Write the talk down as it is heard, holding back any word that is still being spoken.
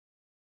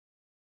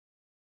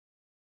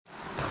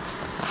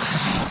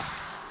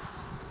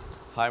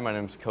Hi, my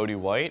name is Cody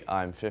White.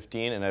 I'm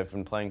 15 and I've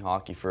been playing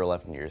hockey for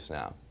 11 years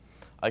now.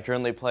 I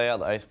currently play at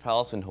the Ice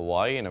Palace in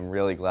Hawaii and I'm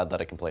really glad that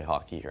I can play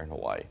hockey here in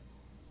Hawaii.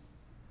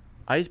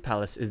 Ice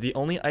Palace is the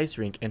only ice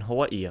rink in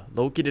Hawaii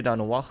located on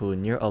Oahu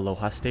near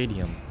Aloha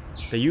Stadium.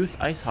 The youth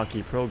ice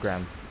hockey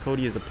program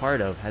Cody is a part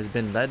of has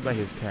been led by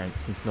his parents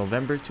since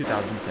November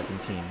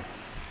 2017.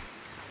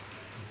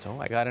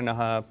 So I got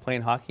into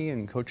playing hockey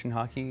and coaching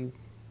hockey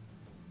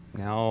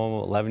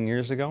now 11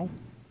 years ago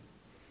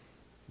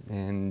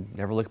and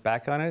never looked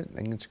back on it. I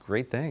think it's a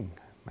great thing.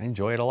 I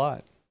enjoy it a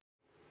lot.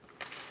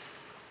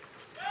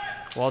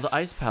 While the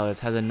Ice Palace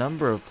has a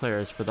number of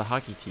players for the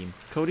hockey team,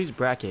 Cody's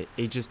bracket,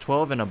 ages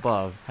 12 and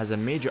above, has a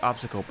major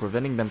obstacle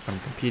preventing them from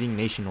competing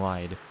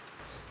nationwide.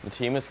 The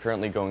team is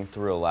currently going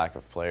through a lack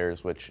of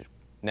players, which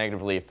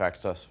negatively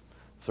affects us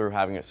through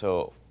having it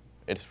so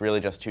it's really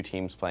just two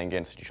teams playing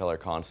against each other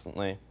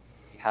constantly.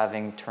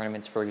 Having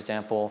tournaments, for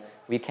example,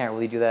 we can't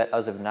really do that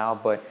as of now,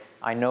 but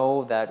I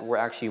know that we're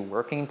actually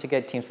working to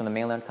get teams from the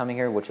mainland coming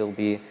here, which will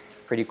be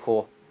pretty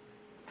cool.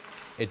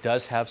 It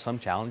does have some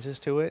challenges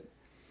to it,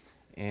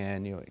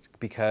 and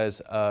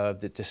because of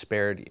the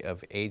disparity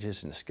of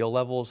ages and skill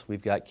levels,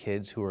 we've got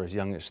kids who are as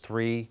young as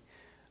 3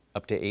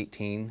 up to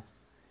 18,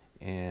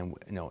 and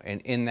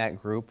and in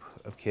that group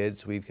of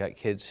kids, we've got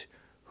kids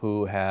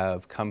who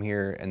have come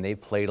here and they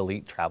played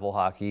elite travel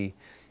hockey,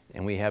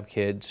 and we have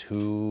kids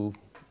who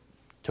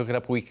took it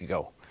up a week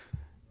ago.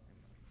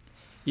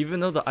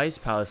 Even though the Ice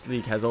Palace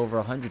League has over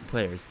 100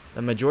 players,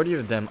 the majority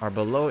of them are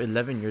below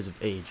 11 years of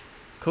age.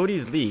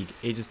 Cody's league,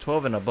 ages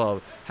 12 and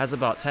above, has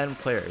about 10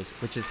 players,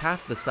 which is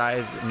half the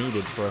size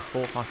needed for a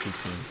full hockey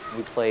team.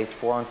 We play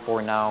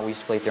 4-on-4 now. We used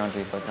to play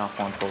 3-on-3, but not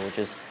 4-on-4, which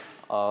is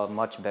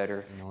much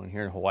better. And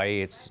here in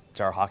Hawaii, it's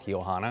our hockey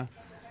ohana,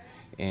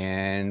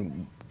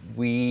 and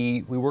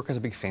we work as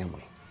a big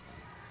family.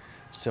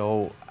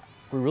 So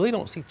we really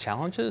don't see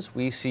challenges.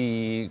 We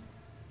see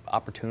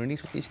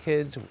opportunities with these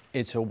kids.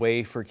 It's a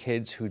way for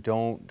kids who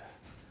don't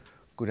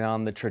go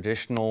down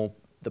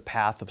the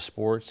path of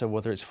sports, of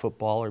whether it's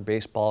football or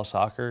baseball,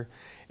 soccer.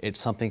 It's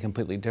something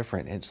completely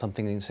different. It's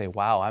something they can say,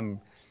 wow,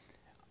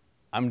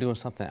 I'm doing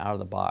something out of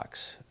the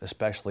box,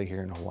 especially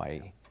here in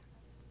Hawaii.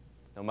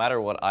 No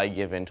matter what I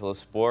give into the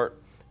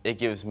sport, it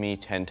gives me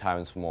 10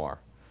 times more.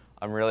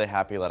 I'm really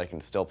happy that I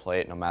can still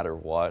play it no matter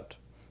what,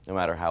 no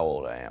matter how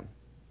old I am.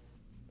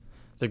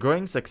 The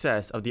growing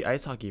success of the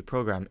ice hockey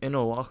program in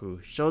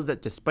Oahu shows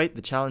that despite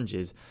the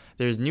challenges,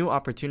 there's new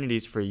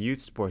opportunities for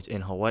youth sports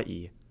in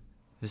Hawaii.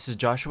 This is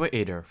Joshua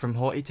Ader from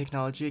Hawaii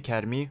Technology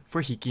Academy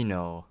for HIKI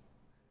No.